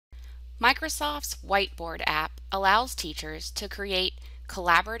Microsoft's Whiteboard app allows teachers to create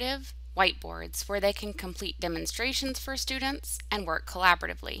collaborative whiteboards where they can complete demonstrations for students and work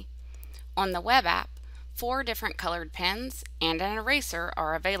collaboratively. On the web app, 4 different colored pens and an eraser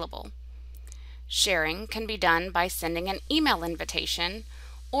are available. Sharing can be done by sending an email invitation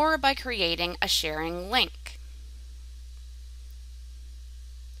or by creating a sharing link.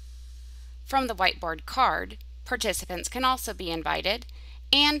 From the whiteboard card, participants can also be invited,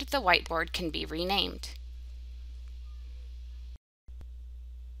 and the whiteboard can be renamed.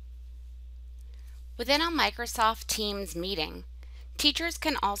 Within a Microsoft Teams meeting, teachers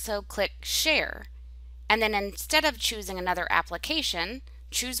can also click Share, and then instead of choosing another application,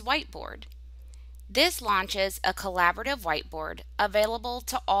 choose Whiteboard. This launches a collaborative whiteboard available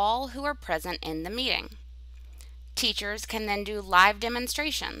to all who are present in the meeting. Teachers can then do live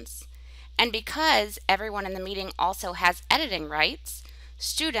demonstrations, and because everyone in the meeting also has editing rights,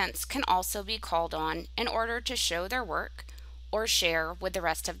 students can also be called on in order to show their work or share with the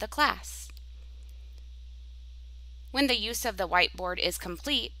rest of the class. When the use of the whiteboard is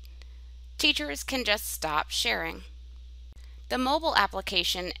complete, teachers can just stop sharing. The mobile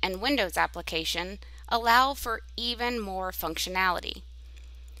application and Windows application allow for even more functionality.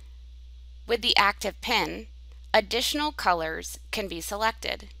 With the active pen, additional colors can be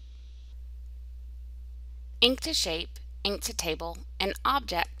selected. Ink to shape, ink to table, and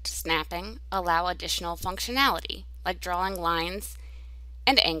object snapping allow additional functionality, like drawing lines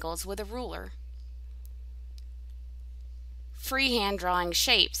and angles with a ruler. Freehand drawing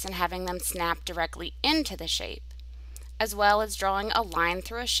shapes and having them snap directly into the shape, as well as drawing a line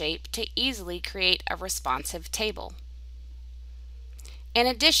through a shape to easily create a responsive table. In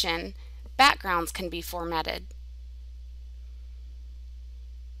addition, backgrounds can be formatted.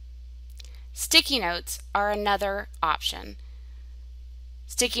 Sticky notes are another option.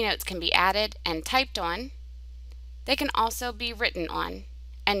 Sticky notes can be added and typed on. They can also be written on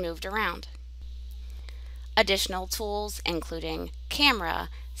and moved around. Additional tools including camera,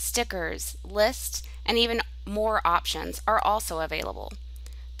 stickers, lists, and even more options are also available.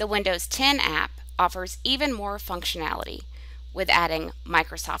 The Windows 10 app offers even more functionality with adding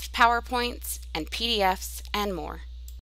Microsoft PowerPoints and PDFs and more.